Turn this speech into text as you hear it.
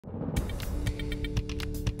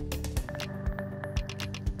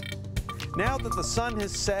Now that the sun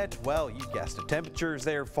has set, well, you guessed it, temperatures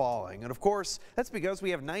they're falling. And of course, that's because we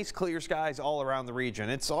have nice clear skies all around the region.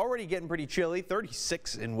 It's already getting pretty chilly,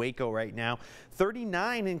 36 in Waco right now,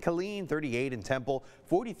 39 in Killeen, 38 in Temple,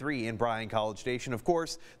 43 in Bryan College Station. Of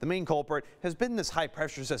course, the main culprit has been this high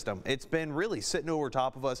pressure system. It's been really sitting over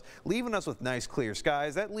top of us, leaving us with nice clear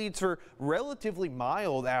skies. That leads for relatively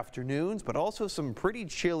mild afternoons, but also some pretty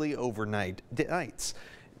chilly overnight nights.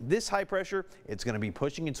 This high pressure, it's going to be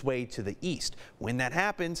pushing its way to the east. When that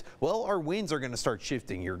happens, well, our winds are going to start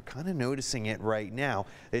shifting. You're kind of noticing it right now.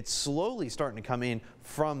 It's slowly starting to come in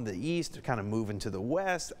from the east, kind of moving to the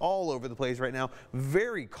west, all over the place right now.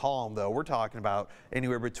 Very calm, though. We're talking about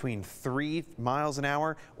anywhere between 3 miles an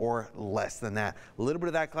hour or less than that. A little bit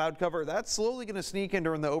of that cloud cover, that's slowly going to sneak in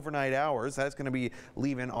during the overnight hours. That's going to be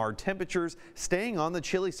leaving our temperatures staying on the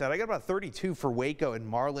chilly side. I got about 32 for Waco and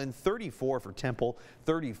Marlin, 34 for Temple,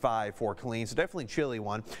 35 for Killeen, so definitely chilly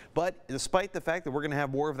one. But despite the fact that we're going to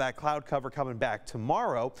have more of that cloud cover coming back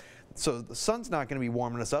tomorrow, so the sun's not going to be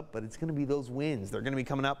warming us up, but it's going to be those winds. They're going to be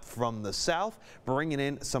coming up from the south, bringing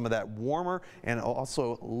in some of that warmer and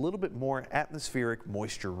also a little bit more atmospheric,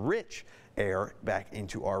 moisture-rich air back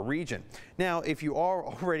into our region. Now, if you are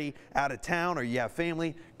already out of town or you have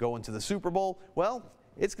family going to the Super Bowl, well,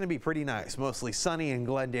 it's going to be pretty nice. Mostly sunny in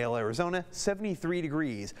Glendale, Arizona, 73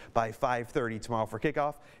 degrees by 5:30 tomorrow for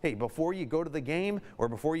kickoff. Hey, before you go to the game or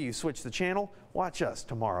before you switch the channel, watch us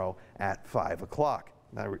tomorrow at 5 o'clock.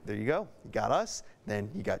 There you go. You got us,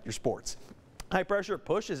 then you got your sports. High pressure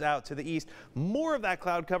pushes out to the east. More of that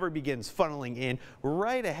cloud cover begins funneling in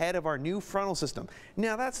right ahead of our new frontal system.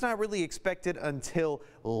 Now, that's not really expected until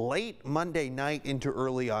late Monday night into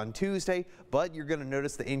early on Tuesday, but you're going to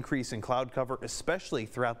notice the increase in cloud cover, especially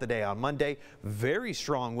throughout the day on Monday. Very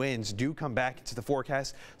strong winds do come back into the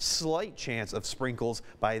forecast. Slight chance of sprinkles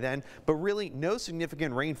by then, but really no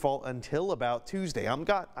significant rainfall until about Tuesday. I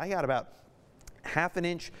got about half an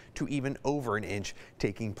inch to even over an inch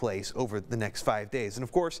taking place over the next 5 days. And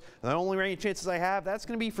of course, the only rain chances I have, that's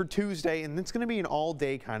going to be for Tuesday, and it's going to be an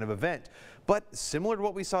all-day kind of event. But similar to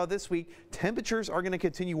what we saw this week, temperatures are going to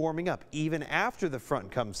continue warming up even after the front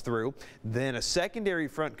comes through. Then a secondary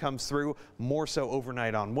front comes through, more so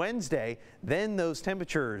overnight on Wednesday. Then those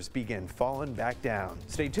temperatures begin falling back down.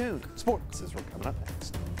 Stay tuned. Sports is coming up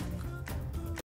next.